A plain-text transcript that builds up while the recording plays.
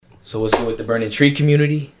So what's good with the Burning Tree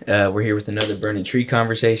community? We're here with another Burning Tree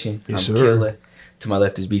conversation. Yes, I'm sir. Killa. To my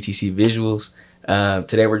left is BTC Visuals.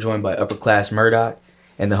 Today we're joined by UpperClass Murdock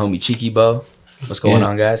and the homie Cheeky Bo. What's going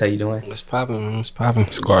on, guys? How you doing? What's popping, man? What's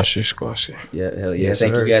popping? Squash it. Yeah, hell yeah. Yes,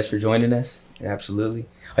 Thank sir. you guys for joining us. Absolutely.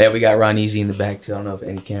 Oh yeah, we got Ron Easy in the back too. I don't know if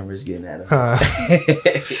any camera's getting at him.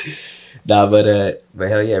 Nah, but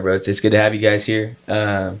hell yeah, bro. It's good to have you guys here.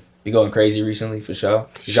 Been going crazy recently for sure.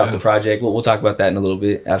 You dropped the project. We'll talk about that in a little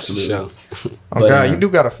bit. Absolutely. Sure. Oh God, you do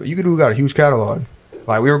got a huge catalog.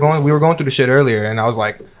 Like we were going through the shit earlier, and I was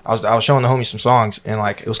like, I was showing the homies some songs, and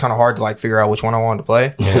like it was kind of hard to like figure out which one I wanted to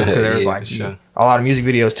play because there was like sure. a lot of music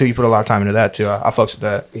videos too. You put a lot of time into that too. I fucks with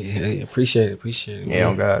that. Yeah, appreciate it. Yeah,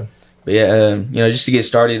 oh God. But yeah, just to get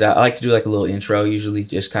started, I like to do like a little intro usually,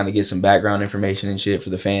 just kind of get some background information and shit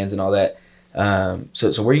for the fans and all that.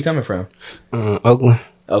 So where are you coming from? Oakland.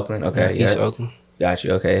 Oakland, okay, yeah. East Oakland. Got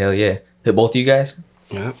you, okay, hell yeah. Both of you guys?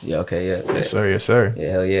 Yeah. Yeah, okay, yeah. Yes, sir. Yeah,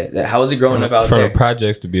 hell yeah. How was it growing up out from there? the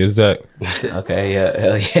projects to be exact. Okay, yeah,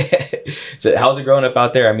 hell yeah. So how's it growing up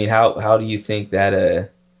out there? I mean, how do you think that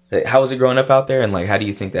how was it growing up out there, and like how do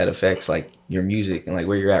you think that affects like your music and like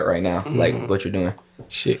where you're at right now, like what you're doing?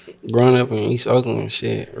 Shit, growing up in East Oakland,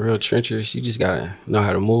 shit, real treacherous. You just gotta know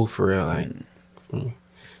how to move for real. Like,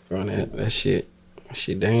 growing that shit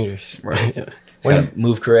dangerous. Right. Yeah. Gotta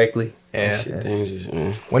move correctly. Yeah. That shit dangerous,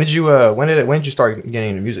 man. When did you start getting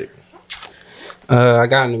into music? I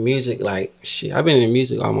got into music like shit. I've been in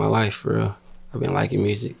music all my life for real. I've been liking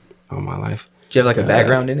music all my life. Do you have like a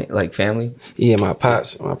background in it, like family? Yeah, my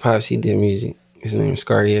pops, he did music. His name is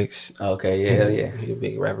ScarEx. Okay, yeah, hell yeah. He's a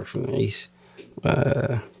big rapper from the East.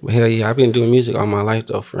 But hell yeah, I've been doing music all my life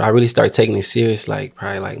though. I really started taking it serious like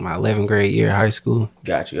probably like my 11th grade year of high school.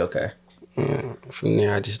 Got you, okay. And from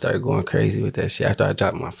there, I just started going crazy with that shit after I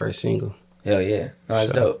dropped my first single. Hell yeah. No,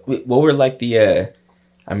 that's dope. What were like the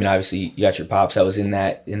I mean, obviously you got your pops that was in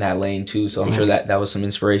that lane too, so I'm sure that was some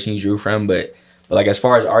inspiration you drew from, but like as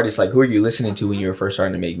far as artists, like who are you listening to when you were first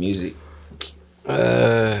starting to make music?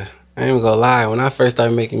 I ain't even gonna lie. When I first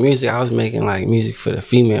started making music, I was making like music for the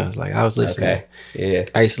females. Like I was listening. Okay. Yeah.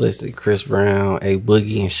 I used to listen to Chris Brown, A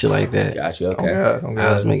Boogie, and shit like that. Got you, okay. Oh God.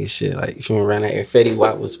 I was making shit like you feel me around that area. Fetty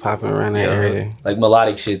Wap was popping around that area. Like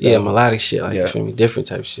melodic shit though. Yeah, melodic shit, like Yeah. you feel me, different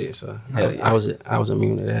type of shit. So Hell yeah. I was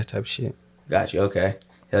immune to that type of shit. Got you, okay.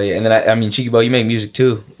 Hell yeah. And then I mean, Cheeky Bo, you make music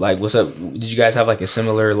too. Like, what's up? Did you guys have like a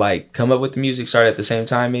similar like come up with the music, start at the same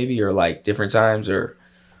time maybe, or like different times, or?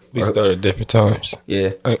 We started at different times. Yeah.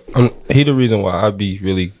 He the reason why I be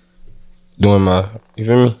really doing my, you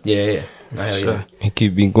feel me? Yeah. Hell yeah. He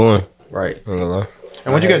keep me going. Right. I ain't gonna lie.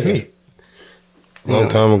 And when'd you guys meet? Long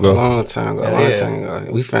time ago. A long time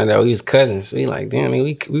ago. We found out we was cousins. We like, damn,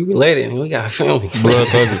 we related and we got family. Blood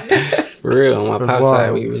cousins. For real. On my That's pop's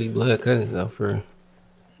side, wild. we really blood cousins though, for real.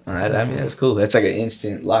 I mean, that's cool. That's like an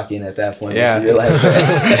instant lock in at that point. Yeah. You realize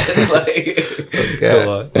that. It's like,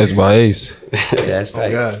 God. That's my ace. yeah, that's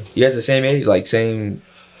tight. God. You guys the same age, like same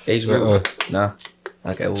age group? No.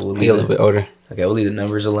 Okay, well, we'll He a little leave bit older. we'll leave the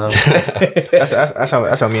numbers alone. That's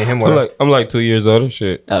how me and him were. I'm like 2 years older.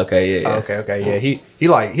 Shit. Okay, yeah. Okay, yeah. He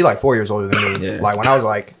like 4 years older than me. Yeah. Like when I was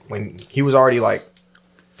like when he was already like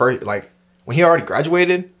first like when he already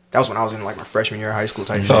graduated. That was when I was in like my freshman year of high school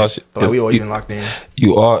type So shit. But like, we always been locked in.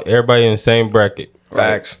 Everybody in the same bracket.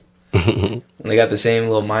 Facts. And they got the same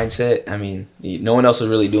little mindset. I mean, no one else was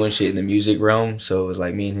really doing shit in the music realm, so it was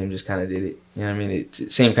like me and him just kind of did it. You know what I mean?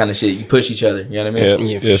 It's same kind of shit. You push each other. You know what I mean?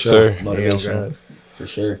 Yeah, for yes, sure. sir. Motivation, Yeah, God. for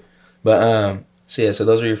sure. But so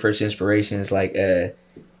those are your first inspirations. Like,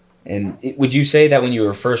 would you say that when you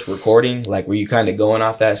were first recording, like, were you kind of going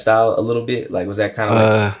off that style a little bit? Like, was that kind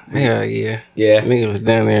of Yeah. yeah? Nigga was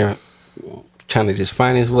down there trying to just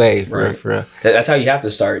find his way for Right. real. That's how you have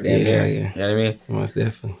to start. Damn Yeah, near. yeah. You know what I mean? Most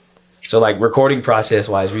definitely. So, like, recording process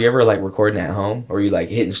wise, were you ever like recording at home, or were you like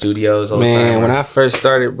hitting studios all the time? Man, when or- I first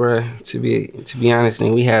started, bro, to be honest,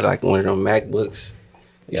 nigga, we had like one of them MacBooks.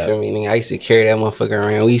 You Yeah. feel me? Nigga, I used to carry that motherfucker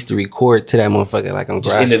around. We used to record to that motherfucker like on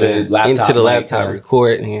Just into the GarageBand. laptop Into the mic, laptop, yeah.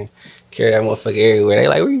 record and carry that motherfucker everywhere. They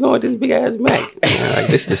like, where you going with this big ass Mac? Like,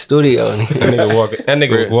 this the studio. That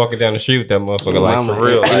nigga was walking down the street with that motherfucker, like, Mama, for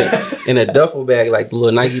real. in a duffel bag, like the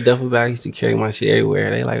little Nike duffel bag. I used to carry my shit everywhere.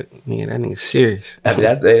 They like, man, that nigga's serious. I mean,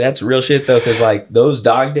 that's real shit though, because like those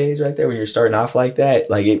dog days right there when you're starting off like that,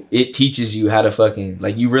 like it teaches you how to fucking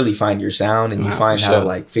like you really find your sound and you Nah, find for how to sure.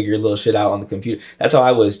 like figure little shit out on the computer. That's how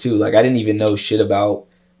I was too. Like I didn't even know shit about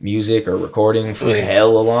music or recording for Yeah.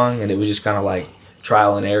 hella long, and it was just kind of like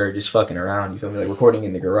trial and error, just fucking around. You feel me? Like recording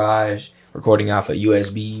in the garage, recording off a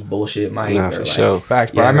USB bullshit mic. Nah, or for like, sure.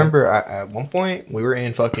 Facts. But Yeah, I man. remember at one point we were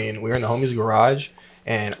in the homies' garage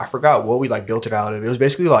and I forgot what we like built it out of. It was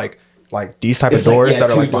basically like these type of It's like, doors yeah,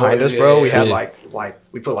 that are like two behind doors, us, bro. yeah, We had yeah. like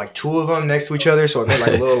we put like 2 of them next to each other, so it made like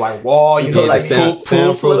a little like wall. You know, Yeah, like the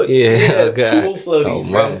pool float. Yeah, oh god. Pool floaties,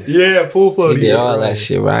 Oh, bro. mama. yeah, pool floaties. We did all bro. that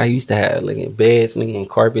shit, right? I used to have like beds, nigga, and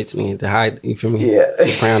carpets, nigga, to hide. You feel me? Yeah.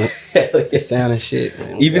 Soprano, Hell yeah. the sound and shit.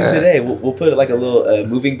 Man. Even God. today, we'll put like a little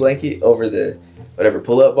moving blanket over the whatever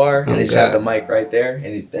pull-up bar, and Oh, they just have God. the mic right there,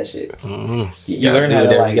 and that shit. Mm-hmm. You learn how to,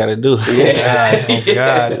 whatever like- you gotta do. Yeah. Oh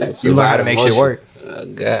god, you learn how to make shit work. Oh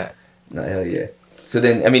god. No, hell yeah. So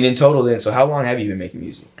then, I mean, in total, then, so how long have you been making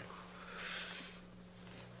music?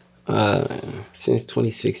 Since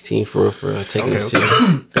 2016, for real, taking Okay, it serious.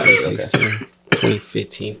 2016,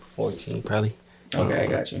 2015, 14, probably. Okay, I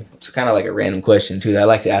got you. It's kind of like a random question too that I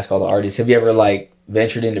like to ask all the artists. Have you ever like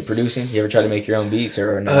ventured into producing? You ever tried to make your own beats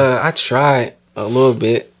or no? I tried a little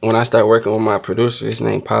bit when I started working with my producer. His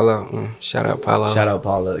name Paulo. Shout out Paulo. Shout out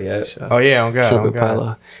Paulo, yeah. Oh yeah, oh god, Trumpet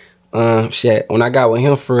Paulo. Shit. When I got with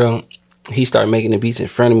him for real, he started making the beats in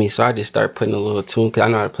front of me, so I just started putting a little tune because I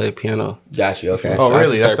know how to play the piano. Got you. Okay. Oh, So I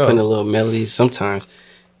really? just That's started putting dope. a little melodies sometimes,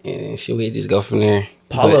 and shit, we just go from there.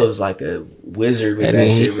 Paulo's like a wizard with And that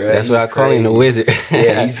then shit, bro. that's what I He's call him, the crazy. wizard.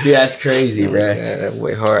 Yeah, that's crazy, bro. Yeah, that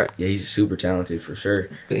way hard. Yeah, he's super talented for sure.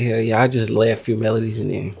 But hell yeah, I just lay a few melodies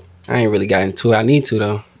and then I ain't really got into it. I need to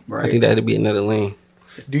though. Right. I think that'd be another lane.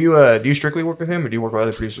 Do you strictly work with him, or do you work with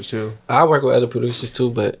other producers too? I work with other producers too,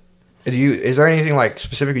 but Is there anything like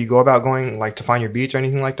specific you go about going like to find your beats or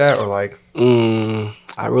anything like that, or like?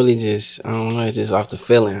 I really just I don't know, it's just off the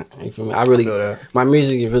feeling. You feel me? I really feel that. my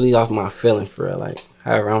music is really off my feeling for real. Like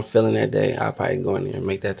however I'm feeling that day, I'll probably go in there and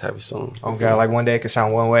make that type of song. Oh god, like one day it could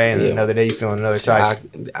sound one way, and Yeah. another day you feeling another So type.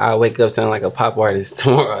 I wake up sounding like a pop artist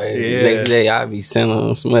tomorrow. And Yeah. the next day I'll be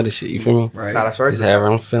sounding some other shit. You feel me? Right. Nah, that's right. Just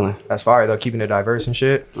however I'm feeling. That's fire though, keeping it diverse and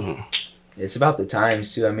shit. It's about the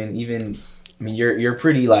times too. I mean, you're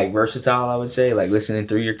pretty like versatile. I would say, like listening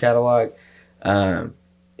through your catalog,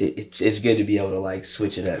 it's good to be able to like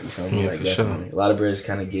switch it up. You feel me? Yeah, Like for sure. definitely. A lot of brothers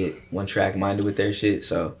kind of get one track minded with their shit,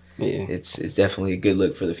 so Yeah. it's definitely a good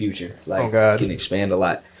look for the future. Like, Oh, God. can expand a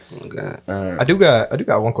lot. Oh God. I do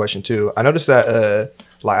got one question too. I noticed that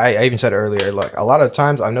like I even said earlier, like a lot of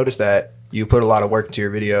times I've noticed that you put a lot of work into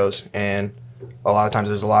your videos, and a lot of times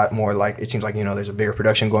there's a lot more, like it seems like, you know, there's a bigger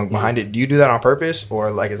production going behind it. Do you do that on purpose,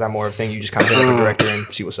 or like is that more of a thing you just kind of hit up a director and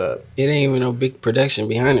see what's up? It ain't even no big production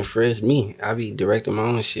behind it for it's me. I be directing my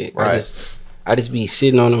own shit. Right. I just be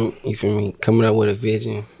sitting on them, you feel me, coming up with a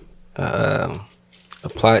vision, a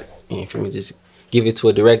plot, you feel me, just give it to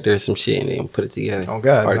a director or some shit and then put it together. Oh,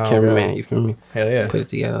 God, Or no, the cameraman, God. you feel me? Hell yeah. Put it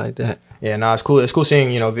together like that. Yeah, no, it's cool. It's cool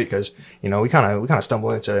seeing, you know, because, you know, we kind of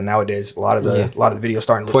stumble into nowadays a lot of the videos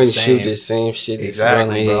starting to look Point the and same. shoot the same shit.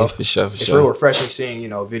 Exactly, bro. Yeah, for sure, for It's sure. real refreshing seeing, you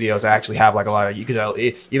know, videos that actually have like a lot of, you could tell,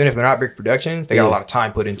 even if they're not big productions, they got a Yeah. lot of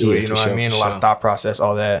time put into Yeah, it. You know for what I sure, mean? A for lot of sure. thought process,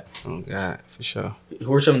 all that. Oh God, for sure.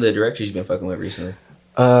 Who are some of the directors you've been fucking with recently?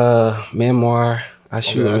 Memoir. I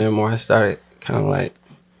shoot a memoir. I started kind of like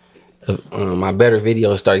my better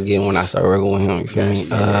videos started getting when I started working with him. You feel me?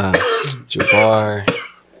 Jabbar,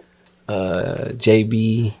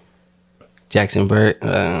 JB, Jackson Burt.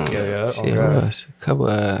 Yeah. Shit, Oh, who God. else? A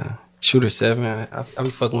couple. Shooter 7. I be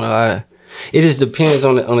fucking with a lot of. It just depends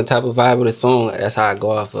on the type of vibe of the song. That's how I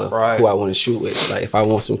go off of Right. who I want to shoot with. Like if I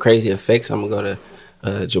want some crazy effects, I'm gonna go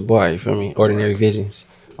to Jabbar. You feel me? Ordinary Visions.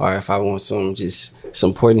 Or if I want some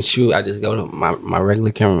point and shoot, I just go to my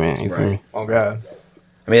regular cameraman. You feel me? Oh, God.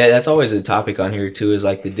 I mean, that's always a topic on here too. Is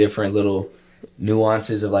like the different little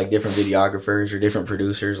nuances of like different videographers or different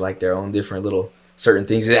producers, like their own different little certain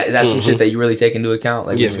things. That's some shit that you really take into account.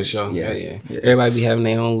 Like Yeah, when for you're- sure. Yeah. yeah. Everybody be having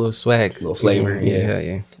their own little swag, Little flavor,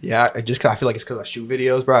 Yeah. Yeah, I feel like it's because I shoot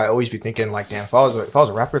videos, bro. I always be thinking like, damn, if I was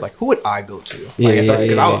a rapper, like who would I go to? Like,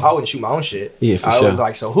 because I wouldn't shoot my own shit. Yeah, for I sure. was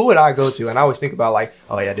like, so who would I go to? And I always think about like,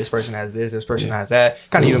 oh yeah, this person has this person has that.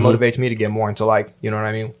 Kind of even motivates me to get more into like, you know what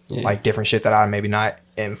I mean? Yeah. Like different shit that I maybe not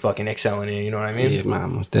am fucking excelling in. You know what I mean? Yeah,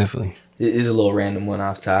 man, most definitely. It is a little random one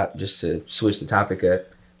off top, just to switch the topic up.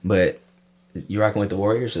 But you rocking with the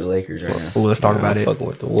Warriors or the Lakers right now? Ooh, let's talk about I'm it. fucking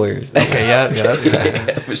with the Warriors. Okay, yeah.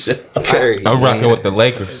 Yeah, for sure. Curry, I'm rocking man. with the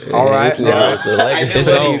Lakers. All right. Yeah, with the Lakers.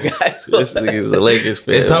 I know over. you guys. This nigga's a Lakers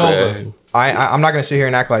fan. It's man. over. I'm not gonna sit here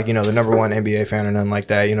and act like, you know, the number one NBA fan or nothing like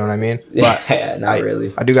that. You know what I mean? But Yeah, not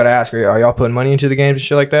really. I do gotta ask, are y'all putting money into the games and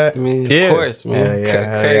shit like that? I mean, Yeah. of course, man. Yeah,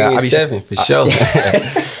 Curry yeah. and I be- 7 for sure.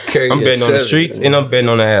 Curry I'm and betting on the 7, streets man. and I'm betting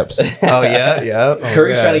on the apps. Oh yeah. Oh,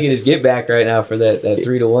 Curry's God. trying to get his get back right now for that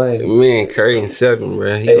 3-1. Man, Curry and 7,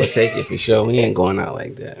 bro. He gonna take it for sure. We ain't going out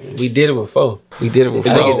like that. Man. We did it before. I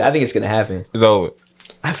think it's gonna happen. It's over.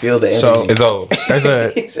 I feel the energy. So- It's over.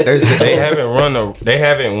 They haven't They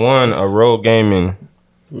haven't won a road game in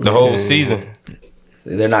The whole season.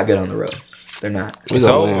 They're not good on the road. They're not. We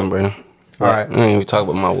gonna win, bro. All right. I don't even talk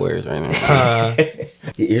about my Warriors right now.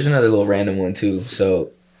 Here's another little random one too. So,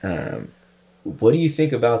 what do you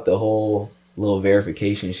think about the whole little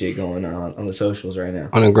verification shit going on the socials right now?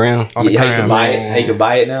 On the ground. On the How you gram, can buy it? man. How you can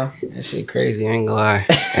buy it now? That shit crazy. I ain't gonna lie.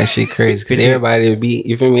 That shit crazy. Cause everybody would be,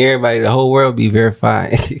 you feel me? Everybody, the whole world be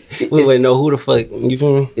verified. We wouldn't know who the fuck, you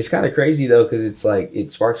feel me? It's kind of crazy though, because it's like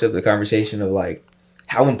it sparks up the conversation of like,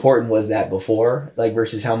 how important was that before, like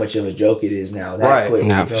versus how much of a joke it is now? That Right. quick,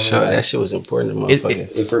 Nah, you for feel me? sure. Like, That shit was important to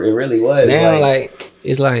motherfuckers. it really was. Now, like,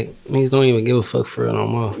 it's like, niggas don't even give a fuck for it no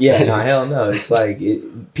more. yeah, no, hell no. It's like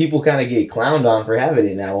people kind of get clowned on for having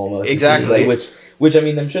it now almost. It seems Exactly. like, which I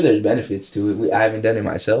mean, I'm sure there's benefits to it. I haven't done it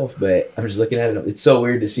myself, but I'm just looking at it. It's so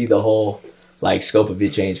weird to see the whole like scope of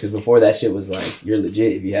it change, because before that shit was like you're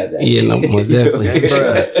legit if you have that. Yeah, shit. no, most definitely.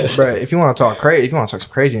 Bruh, if you want to talk some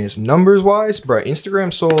craziness, numbers wise, bruh,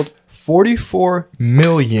 Instagram sold 44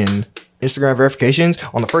 million Instagram verifications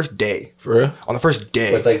on the first day. For real? On the first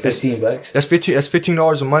day. What's like $15? That's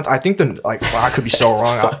 $15 a month. I think I could be so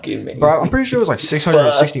wrong. Fucking man. Bro, I'm pretty sure it was like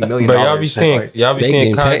 $660 million. But y'all be seeing They seeing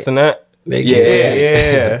getting comments paid. on that. They Yeah, get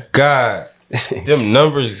Yeah. God, them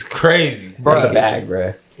numbers is crazy. That's a Bruh. bag,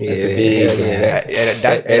 bro. That's a Yeah, big yeah. bag.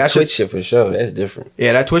 that that's Twitch shit for sure. That's different.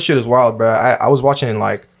 Yeah, that Twitch shit is wild, bro. I was watching and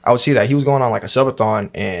like I would see that he was going on like a subathon,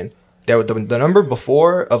 and the number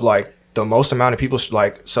before of like the most amount of people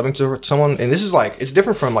like subbing to someone, and this is like it's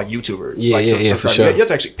different from like YouTuber. Yeah, like, yeah, for sure. You have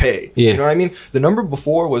to actually pay. Yeah. You know what I mean? The number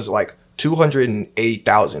before was like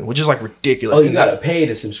 280,000, which is like ridiculous. Oh, you And gotta that- pay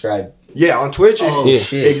to subscribe. Yeah, on Twitch. Oh, Yeah.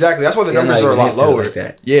 shit. Exactly. That's why the See, I'm numbers not are a even lot into it lower. like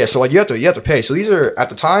that. Yeah, so like you have to pay. So these are at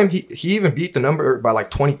the time he even beat the number by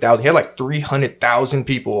like 20,000. He had like 300,000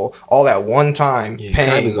 people all at one time Yeah, I be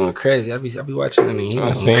paying going crazy. I be watching them. And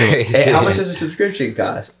I seen it. crazy. Hey, how much does a subscription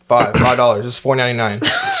cost? $5. It's $4.99.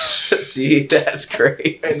 See, that's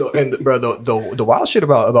great. And bro, the wild shit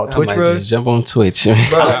about I Twitch, might bro. just jump on Twitch. Bro, I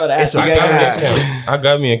was about to ask it's you a guys. bad. I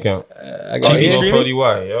got me an account. I got you me. streaming?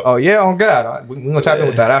 40Y, yep. Oh yeah, on God, we gonna tap in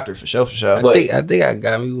with that after for sure. What? I think I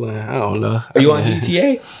got me one. I don't know. Are you on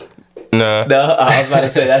GTA? Nah. No, I was about to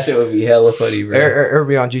say that shit would be hella funny, bro.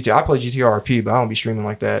 Everybody on GTA. I play GTRP, but I don't be streaming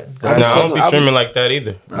like that. I Nah, I don't be I'll be- streaming like that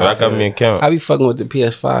either. But I got me an account. I be fucking with the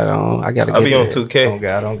PS5 though. I gotta I get be on that. 2K. On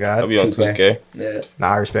God, on I God. be on 2K. 2K. Yeah. Nah,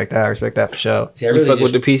 I respect that for sure. See, I You really fuck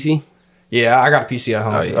just, with the PC? Yeah, I got a PC at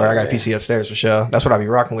home, Oh, yeah, or I got a yeah. PC upstairs for sure. That's what I be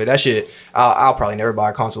rocking with. That shit, I'll probably never buy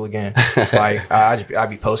a console again. Like I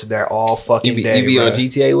be posted there all fucking day. You be on bruh.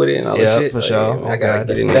 GTA with it and all Yeah, that shit? for Oh, sure. man, I gotta Okay.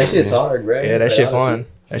 get in that there, shit's man. hard, bro. Yeah, that But shit obviously- fun.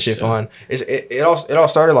 That shit fun. It all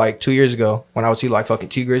started like 2 years ago when I would see like fucking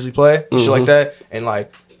T Grizzly play and shit like that, and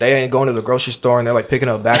like they ain't going to the grocery store and they're like picking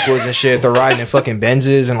up backwoods and shit. They're riding in fucking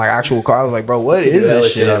Benzes and like actual cars. I was like, bro, what is hella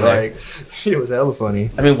this shit shit? on there. Like, it was hella funny.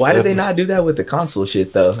 I mean, why did they not do that with the console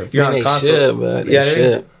shit though? If you're Man, on they console, should, but they Yeah, I mean,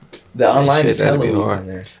 should. the online should, is that'd hella be weak hard. on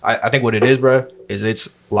there. I think what it is, bro, is it's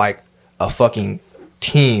like a fucking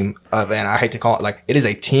team of, and I hate to call it like, it is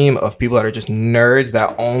a team of people that are just nerds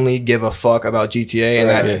that only give a fuck about GTA and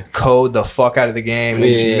that Yeah. code the fuck out of the game and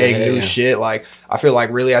just Yeah, make yeah, new yeah. shit. Like, I feel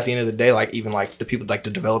like really at the end of the day, like even like the people, like the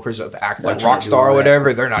developers of the act, like Not trying to do Rockstar or all that.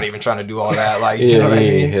 whatever, they're not even trying to do all that. Like, you Yeah, know what I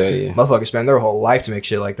yeah, mean? hell yeah. Motherfuckers spend their whole life to make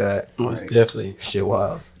shit like that. Most definitely. Shit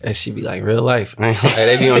wild. That shit be like real life. I ain't gonna lie.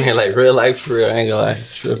 They be on here like real life for real. I ain't gonna lie.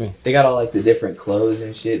 Tripping. They got all like the different clothes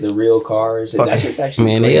and shit, the real cars. And that Fucking- shit's actually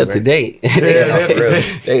Man, great, they up bro. to date. Yeah, they up to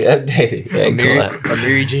date. They updated. They ain't gonna lie.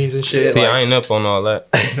 Amiri jeans and shit. See, like, I ain't up on all that.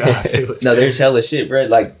 I feel it. No, there's hella shit, bro.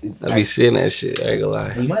 Like, I be seeing that shit. I ain't gonna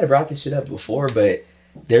lie. we might have brought this shit up before, but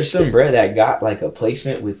there's some bro that got like a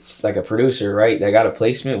placement with like a producer, right? That got a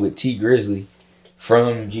placement with T Grizzly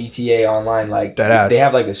from GTA Online. Like That ass. they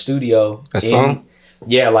have like a studio. A song?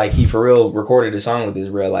 Yeah, like he for real recorded a song with this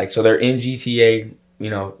bro. Like so they're in GTA, you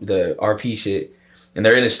know, the RP shit, and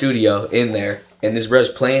they're in a studio in there, and this bro's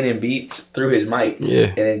playing in beats through his mic. Yeah.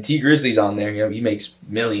 And then T Grizzly's on there. You know, he makes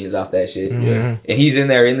millions off that shit. Mhm. And he's in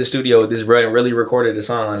there in the studio with this bro and really recorded a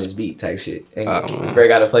song on his beat type shit. And Oh, man. Bro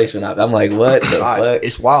got a placement up. I'm like, what the fuck?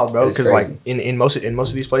 It's wild, bro. It's Because like crazy. in most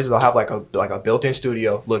of these places, they'll have like a built-in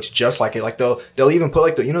studio, looks just like it. Like they'll even put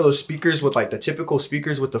like the, you know, those speakers with like the typical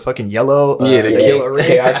speakers with the fucking yellow the Yeah, yellow ring.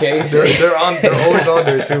 KRK. They're always on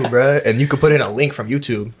there too, bro. And you could put in a link from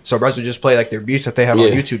YouTube, so bros would just play like their beats that they have on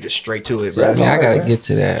Yeah. YouTube just straight to it, Yeah, bro. that's Man, I gotta alright, get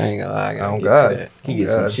to that. I ain't gonna lie. I gotta Oh, get God. to that. You get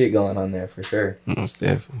some God. shit going on there for sure. Most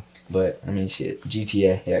definitely. But I mean, shit,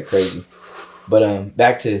 GTA, yeah, crazy. But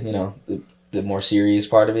back to you know the more serious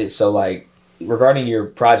part of it. So like regarding your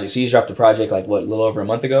project, so you dropped a project like what, a little over a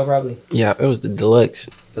month ago, probably. Yeah, it was the deluxe.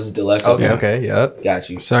 It was a deluxe. Okay, yep. Got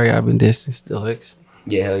you. Sorry, I've been distance. Deluxe.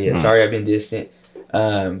 Yeah, hell yeah. Sorry, I've been distant.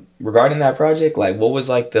 Regarding that project, like what was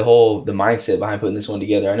like the mindset behind putting this one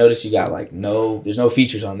together? I noticed you got like there's no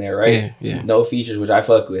features on there, right? Yeah. No features, which I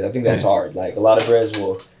fuck with. I think that's hard. Like a lot of Brez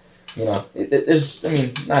will, there's, I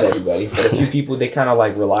mean, not everybody, but a few people, they kind of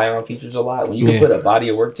like rely on features a lot. When you can put a body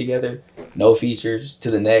of work together, no features to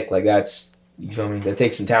the neck, like that's, you feel me? That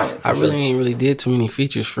takes some talent. I really ain't really did too many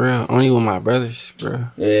features for real. Only with my brothers, for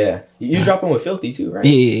real. Yeah. You dropping with Filthy too, right?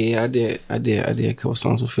 Yeah, I did a couple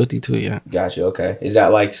songs with Filthy too, yeah. Gotcha, okay. Is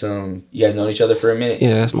that like you guys known each other for a minute?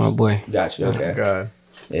 Yeah, that's my boy. Gotcha, okay. Oh, God.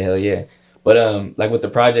 Yeah, hell yeah. But like with the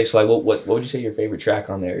projects, like what would you say your favorite track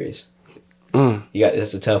on there is?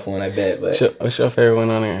 That's a tough one, I bet. But what's your favorite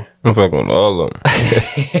one on there? I'm fucking with all of them.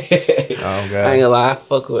 Oh, God. I ain't gonna lie, I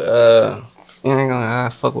fuck with I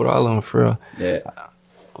fuck with all of them for real. Yeah.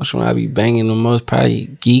 Which one I be banging the most? Probably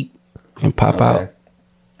Geek and Pop Out.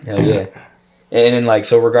 Hell yeah. And then like,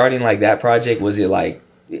 so regarding like that project, was it like,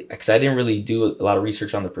 because I didn't really do a lot of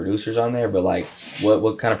research on the producers on there, but like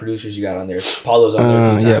what kind of producers you got on there? Paulo's on there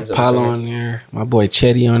a few times. Yeah, Paulo on there. My boy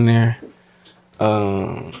Chetty on there.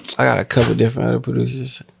 I got a couple different other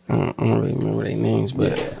producers. I don't really remember their names,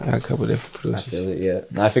 but I got a couple different producers. I feel it, yeah.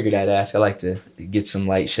 No, I figured I'd ask. I like to get some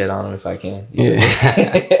light shed on them if I can. Yeah.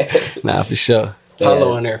 Nah, for sure.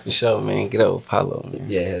 Paulo on there for sure, man. Get up with Paulo, man.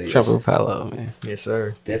 Yeah, hell yeah. Trump with Paulo, man. Yes,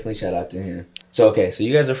 sir. Definitely shout out to him. So, okay, so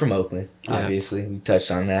you guys are from Oakland, obviously. We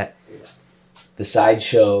touched on that. The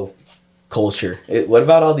sideshow culture. What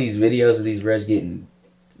about all these videos of these Reds getting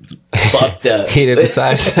fucked up? Hated the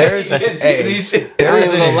sideshow. I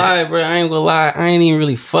ain't gonna lie, bro. I ain't even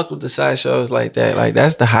really fuck with the sideshows like that. Like,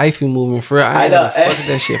 that's the hyphy movement for real. I ain't really fuck with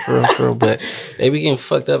that shit for real. But they be getting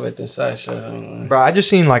fucked up at them sideshows. Bro, I just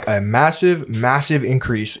seen like a massive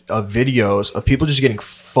increase of videos of people just getting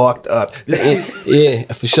fucked up.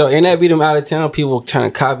 Yeah, for sure. And that be them out of town people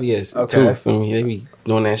trying to copy us too. For me, they be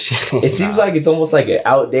doing that shit. It seems like it's almost like an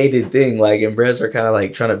outdated thing. Like, and Brez are kind of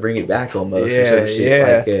like trying to bring it back almost. Yeah, or some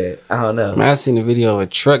shit. Like, I don't know. Man, I seen a video of a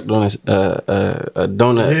truck doing a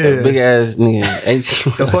donut, a big ass nigga.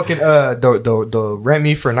 18. The fucking the rent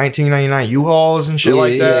me for $19.99 U-Hauls and shit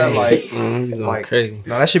like that. Like crazy.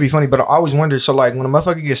 No, that should be funny. But I always wonder. So like when a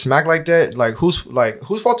motherfucker gets smacked like that, like whose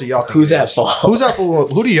fault do y'all think? Who's at fault?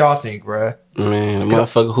 Who do y'all think, bruh? Man, the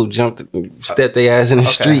motherfucker who stepped their ass in the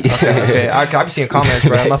street. Okay. I be seeing comments,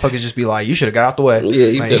 bro. Motherfuckers just be like, you should have got out the way. Yeah,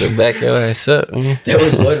 you could have backed your ass up, man. There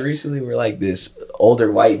was one recently where like this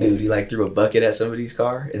older white dude, he like threw a bucket at somebody's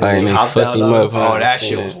car and then they hopped fucked out him up. Oh, that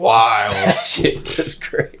shit was wild. That shit was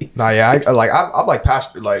crazy. Nah, yeah, I've like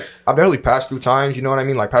passed like I've barely passed through times, you know what I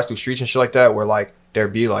mean? Like passed through streets and shit like that where like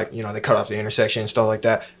there'd be like, you know, they cut off the intersection and stuff like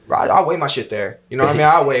that. Bro, I'll wait my shit there. You know what I mean?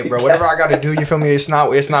 I'll wait, bro. Whatever I gotta do, you feel me? It's not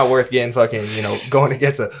worth getting fucking, you know, going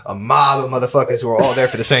against a mob of motherfuckers who are all there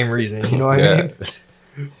for the same reason. You know what I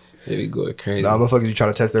mean? They be going crazy. Nah, motherfuckers be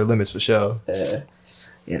trying to test their limits for sure.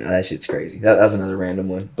 You know, that shit's crazy. That was another random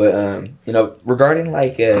one. But, you know, regarding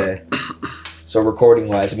like, so recording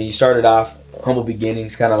wise, I mean, you started off humble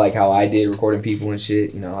beginnings, kind of like how I did, recording people and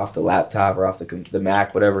shit, you know, off the laptop or off the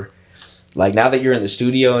Mac, whatever. Like, now that you're in the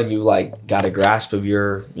studio and you, like, got a grasp of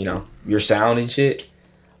your, you know, your sound and shit,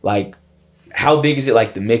 like, how big is it,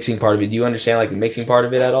 like, the mixing part of it? Do you understand, like, the mixing part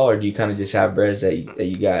of it at all? Or do you kind of just have Brez that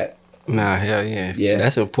you got? Nah, hell yeah. Yeah.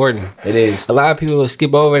 That's important. It is. A lot of people will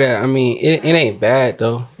skip over that. I mean, it ain't bad,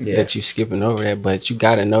 though, that you skipping over that. But you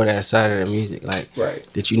got to know that side of the music. Like,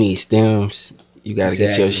 that you need stems. You got to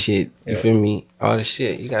get your shit. You feel me? All the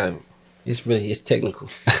shit. You got to... It's technical.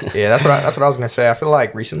 Yeah, that's what I was gonna say. I feel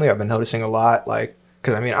like recently I've been noticing a lot, like,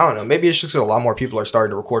 cause I mean, I don't know, maybe it's just a lot more people are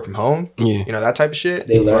starting to record from home. Yeah, you know, that type of shit.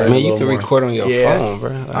 They learn. Man, you can record on your phone,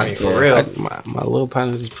 bro. Like, I mean, for real. My little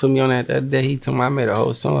partner just put me on that the other day. He told me I made a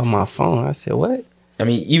whole song on my phone. I said, what? I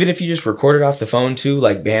mean, even if you just record it off the phone too,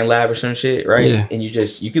 like BandLab or some shit, right? Yeah. And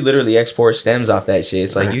you could literally export stems off that shit.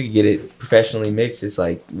 It's like you could get it professionally mixed. It's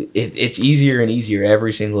like it's easier and easier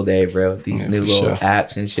every single day, bro. These new little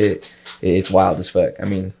apps and shit. It's wild as fuck. I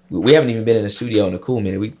mean, we haven't even been in a studio in a cool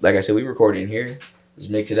minute. Like I said, we recorded in here.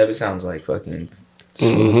 Just mix it up. It sounds like fucking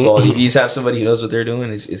smooth quality. If you just have somebody who knows what they're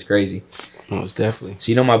doing, it's crazy. Most definitely.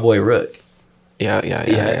 So you know my boy Rook.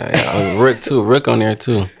 Yeah. Rook too. Rook on there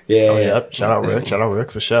too. Yeah. Shout out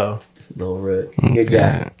Rook for sure. Little Rook. Good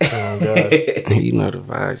guy. Oh god. You know the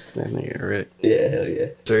vibes, that nigga Rook. Yeah, hell yeah.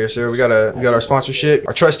 So yes, sir. We got our sponsorship,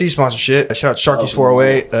 our trustee sponsorship. Shout out to Sharky's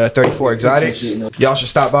 408, 34 Exotics. Y'all should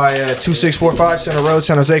stop by 2645 Center Road,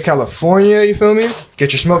 San Jose, California. You feel me?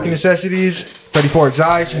 Get your smoking necessities. 34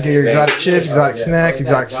 Exotics. You can get your exotic chips, exotic snacks,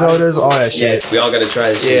 exotic sodas, all that shit. We all gotta try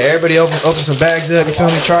this shit. Yeah, everybody open some bags up. You feel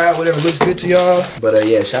me? Try out whatever looks good to y'all. But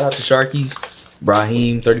yeah, shout out to Sharky's.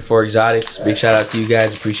 Brahim, 34 Exotics. Big shout out to you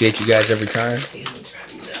guys. Appreciate you guys every time.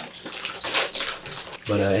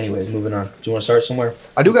 But anyways, moving on. Do you want to start somewhere?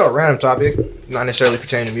 I do got a random topic, not necessarily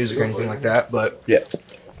pertaining to music or anything like that, but yeah.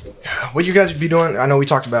 What you guys be doing? I know we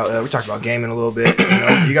talked about gaming a little bit.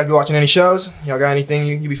 You guys be watching any shows? Y'all got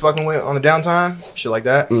anything you be fucking with on the downtime? Shit like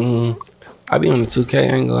that? I be on the 2K,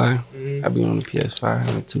 I ain't gonna lie. I be on the PS5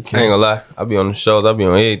 on the 2K. I ain't gonna lie. I be on the shows. I be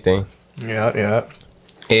on everything. Yeah.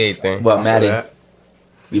 Everything. What, Madden?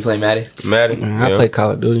 You play Madden? Madden? I play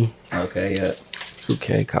Call of Duty. Okay, yeah.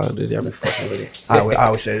 2K, Call of Duty, I be fucking with it. I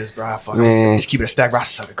always say this, bro. I fucking just keep it a stack, bro. I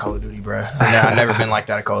suck at Call of Duty, bro. I've never been like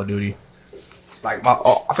that at Call of Duty. Like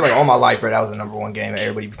I feel like all my life, bro, that was the number one game that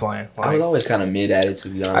everybody be playing. Like, I was always kind of mid at it, to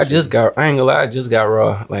be honest. I ain't gonna lie, I just got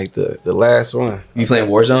Raw, like the last one. You playing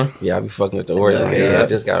Warzone? Yeah, I be fucking with the Warzone. Okay, yeah, I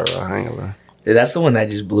just got Raw, I ain't gonna lie. Yeah, that's the one that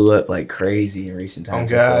just blew up like crazy in recent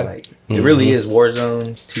times. Oh, God. Like, it really is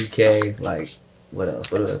Warzone, 2K, like, what else?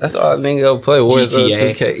 That's all nigga go play, Warzone,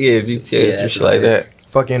 GTA. 2K. Yeah, GTA, some shit like that.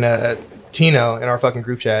 Fucking Tino in our fucking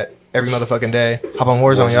group chat every motherfucking day. Hop on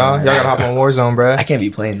Warzone, y'all. Y'all gotta hop on Warzone, bro. I can't be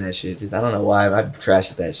playing that shit. I don't know why. I'm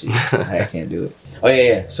trash at that shit. I can't do it. Oh,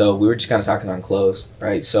 yeah. So we were just kind of talking on clothes,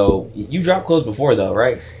 right? So you dropped clothes before, though,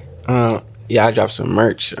 right? Yeah, I dropped some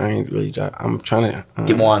merch. I ain't really dropped. I'm trying to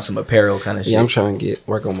get more on some apparel kind of shit. Yeah, I'm trying to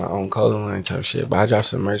work on my own clothing line type shit. But I dropped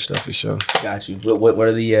some merch stuff for sure. Got you. What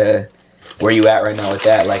are the where you at right now with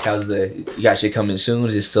that? Like, you got shit coming soon?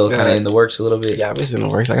 Is it still kind of in the works a little bit? Yeah, it's in the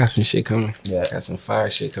works. I got some shit coming. Yeah, got some fire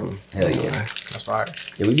shit coming. Hell yeah, that's fire.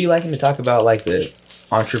 Yeah, we be liking to talk about like the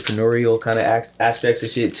entrepreneurial kind of aspects of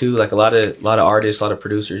shit too. Like a lot of artists, a lot of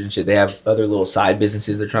producers and shit. They have other little side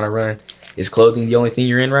businesses they're trying to run. Is clothing the only thing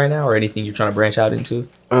you're in right now, or anything you're trying to branch out into?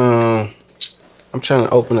 I'm trying to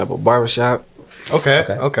open up a barbershop.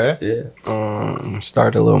 Okay. Yeah.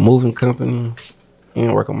 Start a little moving company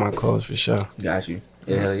and work on my clothes for sure. Got you.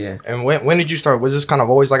 Yeah, hell yeah. And when did you start? Was this kind of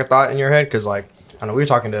always like a thought in your head? Because like I know we were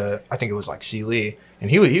talking to, I think it was like C. Lee, and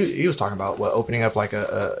he was talking about opening up like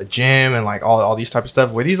a gym and like all these type of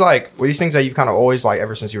stuff. Were these things that you kind of always like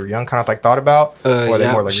ever since you were young kind of like thought about? Or are they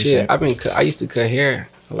more like shit. recent? I used to cut hair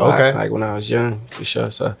a lot, like when I was young for sure.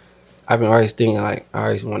 So I've been always thinking like I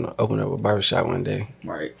always want to open up a barbershop one day.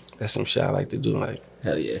 Right. That's some shit I like to do. Like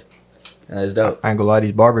hell yeah. That's dope. I ain't gonna lie,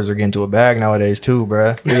 these barbers are getting to a bag nowadays too,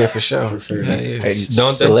 bruh. Yeah, for sure. Yeah. Hey,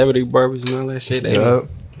 don't celebrity barbers and all that shit. They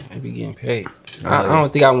be getting paid. I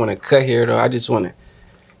don't think I want to cut hair though. I just want to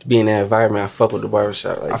be in that environment. I fuck with the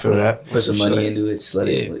barbershop. Like, I feel that. Put some money into it. Just let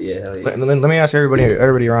it. Yeah, hell yeah. Let me ask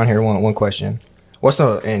everybody around here one question.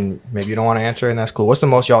 And maybe you don't want to answer, and that's cool. What's the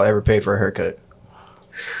most y'all ever paid for a haircut?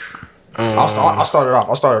 I'll start it off.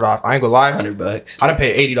 I ain't gonna lie. $100. I done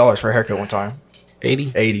paid $80 for a haircut one time.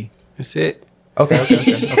 80. That's it. Okay. All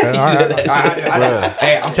right.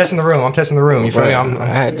 Hey, I'm testing the room. You feel me? I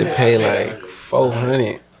had to pay like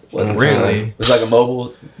 $400. Really? It was like a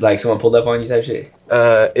mobile, like someone pulled up on you type shit.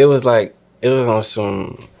 It was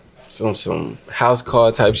on some house call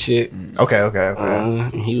type shit. Okay.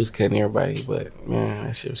 He was cutting everybody, but man,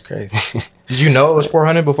 that shit was crazy. Did you know it was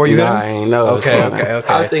 $400 before you hit him? I ain't know. Okay.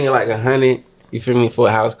 I was thinking like $100. You feel me, for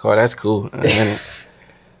a house call? That's cool. $100.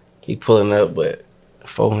 He pulling up, but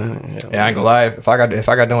 $400. Yeah, I ain't gonna lie. If I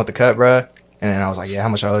got done with the cut, bruh, and then I was like, yeah, how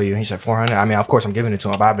much I owe you? And he said $400. I mean, of course I'm giving it to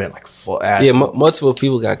him, but I've been like full ass. Yeah, multiple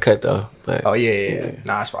people got cut though. But yeah.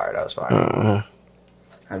 Nah, that's fire. That was fire.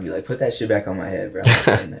 I'd be like, put that shit back on my head, bro.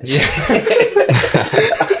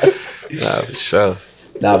 Nah, for sure.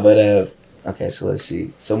 Nah, but okay, so let's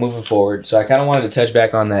see. So moving forward, so I kind of wanted to touch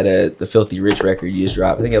back on that the Filthy Rich record you just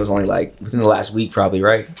dropped. I think it was only like within the last week, probably,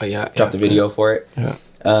 right? Oh yeah. Dropped the video for it.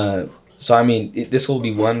 Yeah. So I mean, this will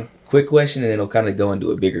be one quick question, and then it'll kind of go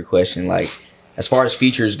into a bigger question. Like, as far as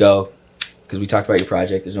features go, because we talked about your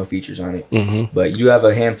project, there's no features on it, but you do have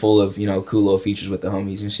a handful of cool little features with the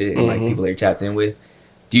homies and shit, and like people that you're tapped in with.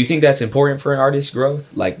 Do you think that's important for an artist's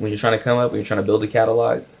growth? Like when you're trying to come up, when you're trying to build a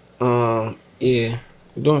catalog? Yeah.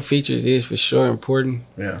 Doing features is for sure important.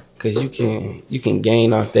 Yeah. Cause you can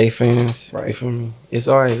gain off their fans. Right. You feel me? It's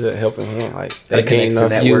always a helping hand. Like they That gaining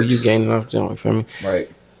connects off to you, networks. you gaining off them. You feel me? Right.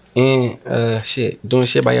 And doing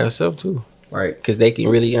shit by yourself too. Right. Cause they can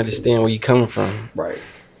really understand where you coming from. Right.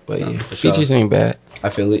 But yeah, for sure. features ain't bad. I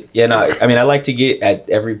feel it. Yeah, no, I mean, I like to get at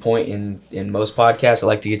every point in most podcasts, I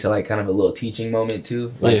like to get to like kind of a little teaching moment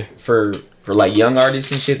too. Like for like young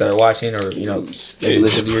artists and shit that are watching or, maybe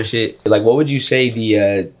listen to your shit. Like, what would you say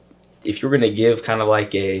if you were going to give kind of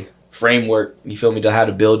like a framework, you feel me, to how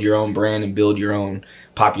to build your own brand and build your own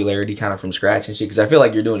popularity kind of from scratch and shit? Because I feel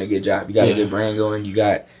like you're doing a good job. You got a good brand going. You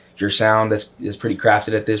got your sound that's pretty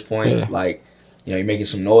crafted at this point. Yeah. Like, you're making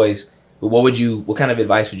some noise. But what kind of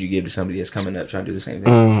advice would you give to somebody that's coming up trying to do the same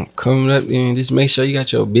thing? Coming up, and just make sure you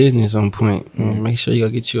got your business on point. Make sure you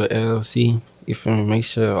go get you a LLC. You feel me? Make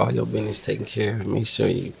sure all your business taken care of. Make sure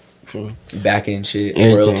you feel me? Back end shit,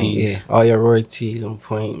 Everything, royalties. yeah. All your royalties on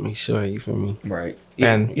point. Make sure you feel me? Right.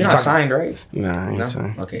 And you're not signed, right? Nah, I ain't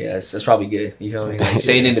signed. Okay, yeah, that's probably good. You feel me? Like,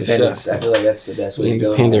 staying independent, Sure. I feel like that's the best way to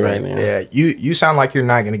go. Independent right now. Yeah, you sound like you're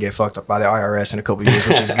not gonna get fucked up by the IRS in a couple years,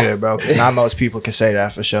 which is good, bro. 'Cause not most people can say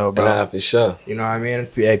that for sure, bro. Nah, for sure. You know what I mean?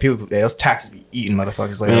 Hey, those taxes be eating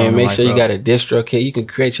motherfuckers later Man, on. make sure you got a distro kit. You can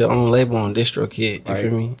create your own label on distro kit. You Right.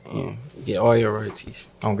 feel me? And get all your royalties.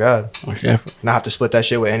 Oh God, not have to split that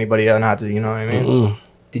shit with anybody else. Not have to, you know what I mean? Mm-mm.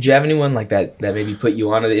 Did you have anyone like that maybe put you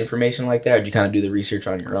onto the information like that, or did you kind of do the research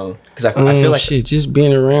on your own? Because I feel like shit, just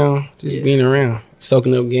being around,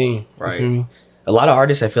 soaking up game. Right. You feel me? a lot of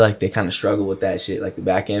artists, I feel like they kind of struggle with that shit, like the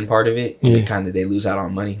back end part of it. Yeah. They lose out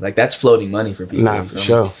on money. Like that's floating money for people. Nah, for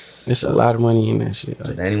sure. It's a lot of money in that shit.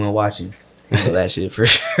 So anyone watching, you know that shit for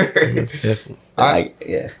sure. Definitely. I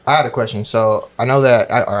had a question. So I know that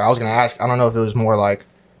I was gonna ask. I don't know if it was more like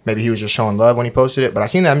maybe he was just showing love when he posted it, but I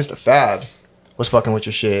seen that Mr. Fab was fucking with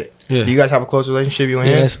your shit. Yeah. Do you guys have a close relationship, you and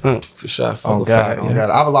him? Yeah, that's for sure. I fuck Oh with God, Fab, oh yeah. God.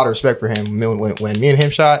 I have a lot of respect for him. When me and him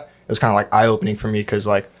shot, it was kind of like eye opening for me because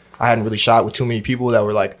like I hadn't really shot with too many people that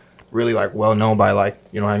were like really like well known by like,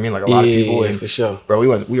 you know what I mean, like a lot of people. Yeah, And for sure. bro,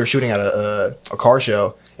 we were shooting at a car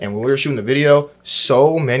show, and when we were shooting the video,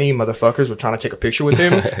 so many motherfuckers were trying to take a picture with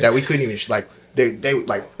him that we couldn't even like. They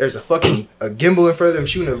like there's a fucking a gimbal in front of them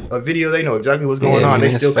shooting a video. They know exactly what's going on. Man, They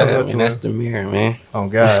still coming up to and that's him. the mirror, man. Oh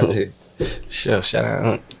God. Sure, shout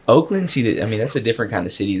out. Oakland, that's a different kind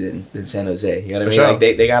of city than San Jose. You know what I mean? sure. Like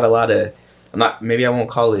they got a lot of, maybe I won't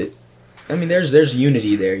call it. I mean, there's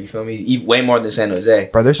unity there. You feel me? Way more than San Jose.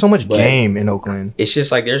 Bro, there's so much But game in Oakland. It's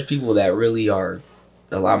just like there's people that really are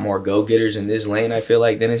a lot more go getters in this lane. I feel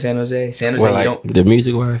like than in San Jose. San Jose, Well, like, you don't the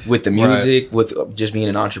music wise, with the music, with just being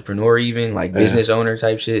an entrepreneur, even like business owner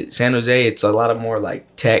type shit. San Jose, it's a lot of more like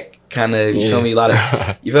tech kind of. You feel me? A lot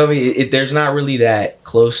of you feel me? There's not really that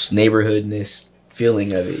close neighborhoodness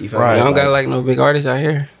feeling of it. You feel Right. me? y'all don't got like no big artists out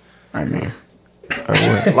here. I mean, Or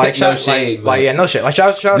what? Like No shout, shade, like yeah, no shit. Like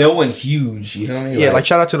shout no one huge. You feel me? yeah, like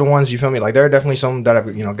shout out to the ones, you feel me? Like there are definitely some that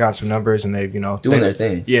have, you know, gotten some numbers and they've, you know, doing their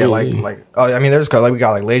thing. Yeah, like oh, I mean, there's like we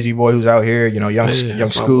got like Lazy Boy who's out here, you know, young Yeah,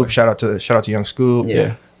 that's my Scoop. boy. Shout out to Young Scoop.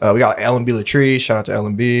 Yeah. We got LMB Latrice. Shout out to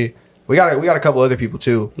LMB. We got a couple other people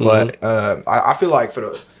too, but I feel like for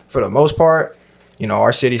the most part, you know,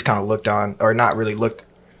 our city's kind of looked on or not really looked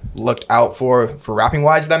out for rapping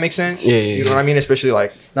wise, if that makes sense. Yeah, you know what I mean. Especially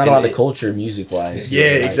like Not a lot of culture music wise. Yeah,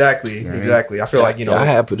 exactly. I feel like, you know, I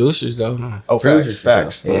had producers though. oh, producers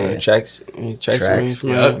facts. for sure. Yeah. Tracks. Tracks.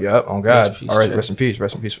 Yep. On God. Rest in peace, All right, Tracks. rest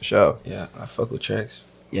in peace for sure. Yeah, I fuck with tracks.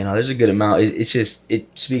 You know, there's a good amount. It's just it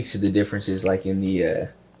speaks to the differences, like in the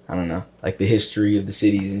I don't know, like the history of the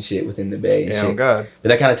cities and shit within the Bay. And Yeah, shit. on God. But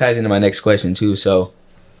that kind of ties into my next question too. So,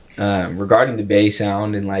 regarding the Bay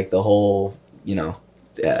sound and like the whole, you know,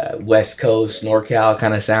 West Coast, NorCal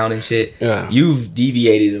kind of sound and shit. Yeah. You've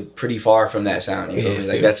deviated pretty far from that sound. You feel me?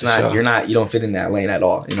 Like yeah, that's for not sure. you don't fit in that lane at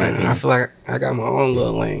all. In my opinion. I feel like I got my own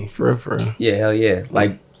little lane, for real. Yeah, hell yeah.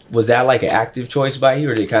 Like, was that like an active choice by you,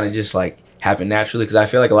 or did it kind of just like happen naturally? Because I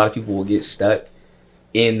feel like a lot of people will get stuck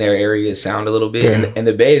in their area's sound a little bit, Yeah. and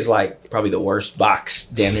the Bay is like probably the worst box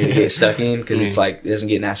damn near to get stuck in because it's like it doesn't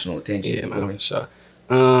get national attention. Yeah, man, for sure.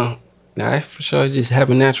 Nah, for sure, it just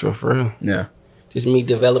happened natural, for real. Yeah. Just me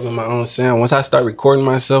developing my own sound. Once I start recording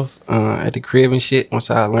myself at the crib and shit,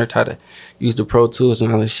 once I learned how to use the Pro Tools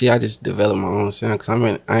and all this shit, I just developed my own sound. Because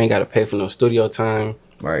I ain't got to pay for no studio time.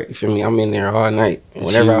 Right. You feel me? I'm in there all night. It's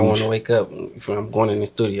Whenever I huge. want to wake up, you feel me? I'm going in the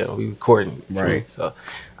studio. We recording. You feel me? Right. So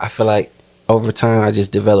I feel like over time, I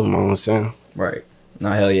just developed my own sound. Right.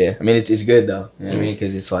 No, hell yeah. I mean, it's good though. You know what I mean?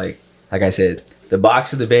 Because it's like I said, the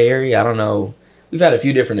box of the Bay Area. I don't know. We've had a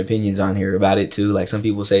few different opinions on here about it too. Like some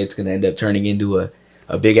people say it's gonna end up turning into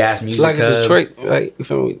a big ass music. It's like hub. Detroit. Like, you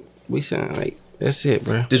feel me? We sound like that's it,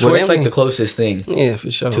 bro. Detroit's Whatever. like the closest thing. Yeah,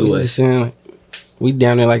 for sure. to We us. just sound like we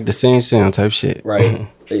down there like the same sound type shit. Right.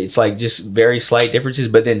 It's like just very slight differences,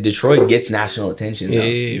 but then Detroit gets national attention. Though, Yeah,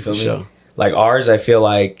 you feel for me? sure. Like ours, I feel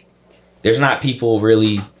like there's not people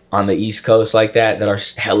really on the East Coast like that are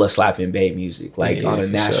hella slapping Bay music, like Yeah, on a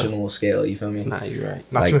for national scale. You feel me? Nah, you're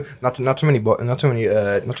right. Not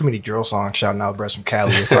too many drill songs shouting out breasts from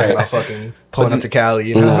Cali. We're talking about fucking pulling up to Cali,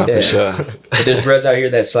 you know. Nah, Yeah. for sure. But there's bros out here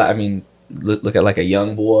that slap. I mean, look at like a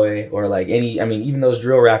Young Boy or like any. I mean, even those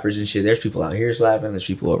drill rappers and shit. There's people out here slapping. There's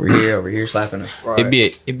people over here slapping them.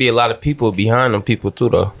 Right. It be a lot of people behind them people too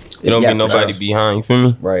though. It don't Yeah, be for nobody sure. behind. You feel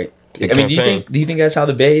me? Right. The I mean, do campaign. you think that's how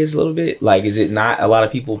the Bay is a little bit? Like, is it not a lot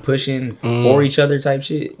of people pushing for each other type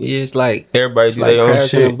shit? Yeah, it's like Everybody it's do like their own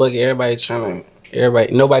crabs in a shit. bucket. Everybody trying to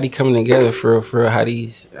nobody coming together for how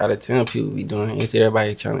these out of town people be doing. It's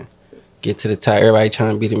everybody trying to get to the top. Everybody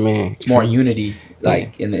trying to be the man. It's more unity,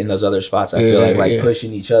 like in those other spots. I feel like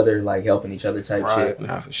pushing each other, like helping each other type shit.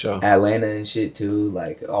 Nah, for sure. Atlanta and shit too,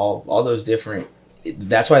 like all those different.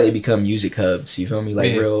 That's why they become music hubs. You feel me?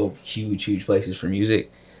 Like real huge places for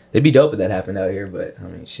music. It'd be dope if that happened out here, but I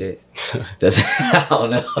mean, shit. I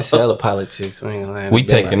don't know. It's hella politics. I ain't gonna lie. We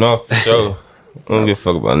taking off for sure. I don't give a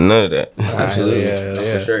fuck about none of that. Absolutely,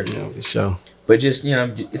 for sure. Yeah, for sure. But just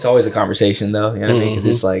it's always a conversation though. You know what I mean? Because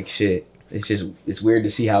it's like shit. It's weird to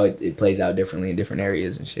see how it plays out differently in different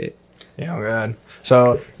areas and shit. Yeah, oh god.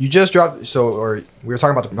 So you just dropped. Or we were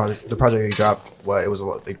talking about the project you dropped. What it was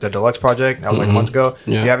like the deluxe project that was like a month ago.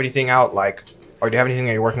 Yeah. Do you have anything out like? Or do you have anything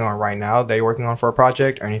that you're working on right now that you're working on for a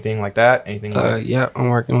project or anything like that? Anything? Yeah, I'm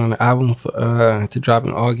working on an album for to drop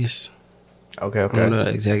in August. Okay. I don't know the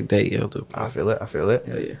exact date. I feel it.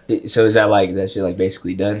 Hell yeah. So is that like that shit like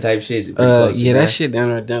basically done type shit? Is it close yeah, that shit done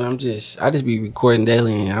or done. I just be recording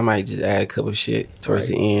daily and I might just add a couple shit towards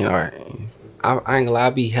the end. Or I ain't gonna lie, I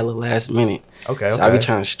be hella last minute. Okay. So I be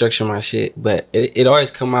trying to structure my shit, but it always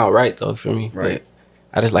come out right though for me. Right. But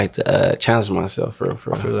I just like to challenge myself for I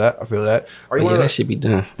feel that. Are you that should be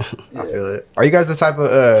done. I feel it. Are you guys the type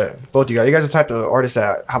of both of you guys? Are you guys the type of artists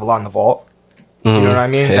that have a lot in the vault? You know what I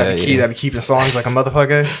mean? That be keeping songs like a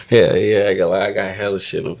motherfucker. Yeah. I got hella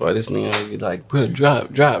shit in the vault. This nigga be like, bro,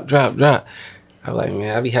 drop. I'm like,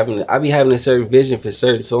 man, I be having a certain vision for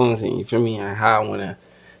certain songs, and you feel me, and how I wanna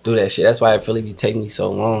do that shit. That's why it really be taking me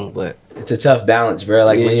so long, but it's a tough balance, bro.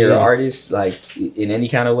 Like when you're an artist, like in any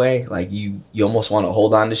kind of way, like you almost want to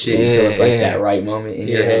hold on to shit until it's like that right moment in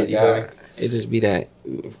your head. You know? It just be that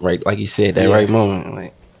right, like you said, that right moment.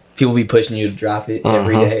 Like people be pushing you to drop it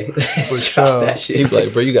every day. Drop that shit. People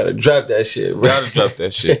like, bro, you gotta drop that shit, bro. Gotta drop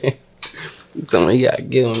that shit. So you gotta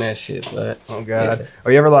get on that shit, but oh god.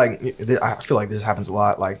 Or you ever like? I feel like this happens a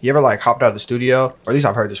lot. Like you ever like hopped out of the studio, or at least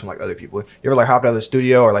I've heard this from like other people. You ever like hopped out of the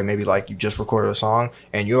studio, or like maybe like you just recorded a song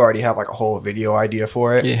and you already have like a whole video idea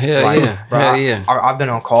for it. Yeah, hell like, yeah, bro, hell yeah. I've been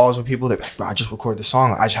on calls with people that like, bro, I just recorded the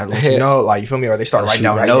song. I just had to let you know, like you feel me, or they start writing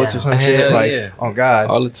down notes or some shit. Like oh god,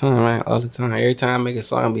 all the time, man, all the time. Every time I make a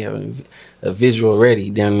song, we having a visual ready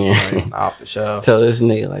down there. Nah, for sure. Tell this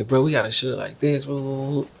nigga like, bro, we gotta shoot it like this.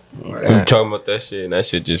 We talking about that shit, and that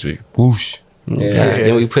shit just be whoosh.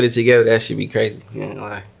 Then we put it together. That should be crazy.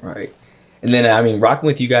 Right. And then I mean, rocking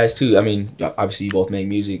with you guys too. I mean, obviously you both make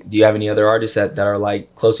music. Do you have any other artists that are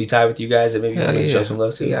like closely tied with you guys that maybe you want to show some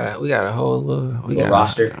love to? We got a whole little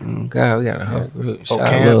roster. We got a whole group. Shout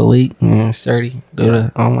out Lil Leak, man, Sturdy,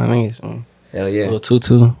 all my niggas, man. Hell yeah. Lil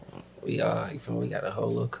Tutu. We got a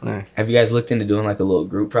whole little clan. Have you guys looked into doing like a little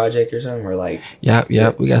group project or something, or like? Yep.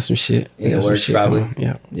 We got some shit. We got some shit probably.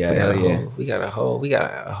 Yeah. We got a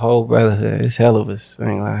whole brotherhood. It's hell of us. I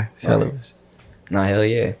ain't lie. It's hell of us. Nah, hell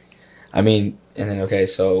yeah. I mean, and then okay,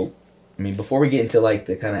 so I mean, before we get into like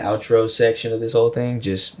the kind of outro section of this whole thing,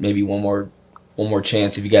 just maybe one more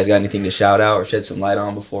chance if you guys got anything to shout out or shed some light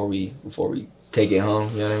on before we take it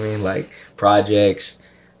home. You know what I mean? Like projects.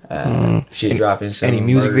 Shit dropping. Any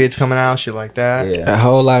music vids coming out, shit like that. Yeah, a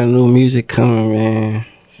whole lot of new music coming, man.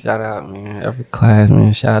 Shout out, man. UpperClass,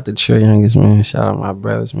 man. Shout out to Trey Youngest, man. Shout out my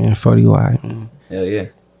brothers, man. 40Y, man. Hell yeah.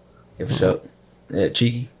 Yeah, for sure. Yeah,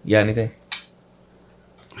 Cheeky, you got anything?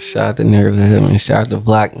 Shout out to Neighborhood, man. Shout out to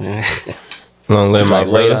Block, man. Long live my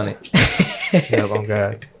brothers. On it. Yeah, oh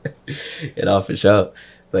god. It all for sure.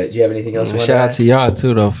 But do you have anything else? Shout out to y'all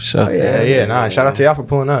too, though, for sure. Oh, yeah. Nah, shout out to y'all for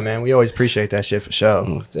pulling up, man. We always appreciate that shit for sure.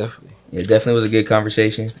 Most definitely. Yeah, definitely was a good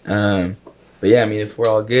conversation. But yeah, I mean, if we're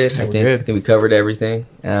all good, I think we covered everything.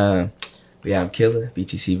 We have Killer,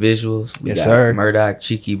 BTC Visuals. We got Murdock,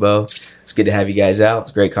 Cheeky Bo. It's good to have you guys out.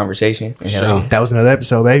 It's a great conversation. Sure. That was another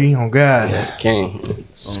episode, baby. Oh God. King.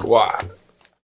 Squad.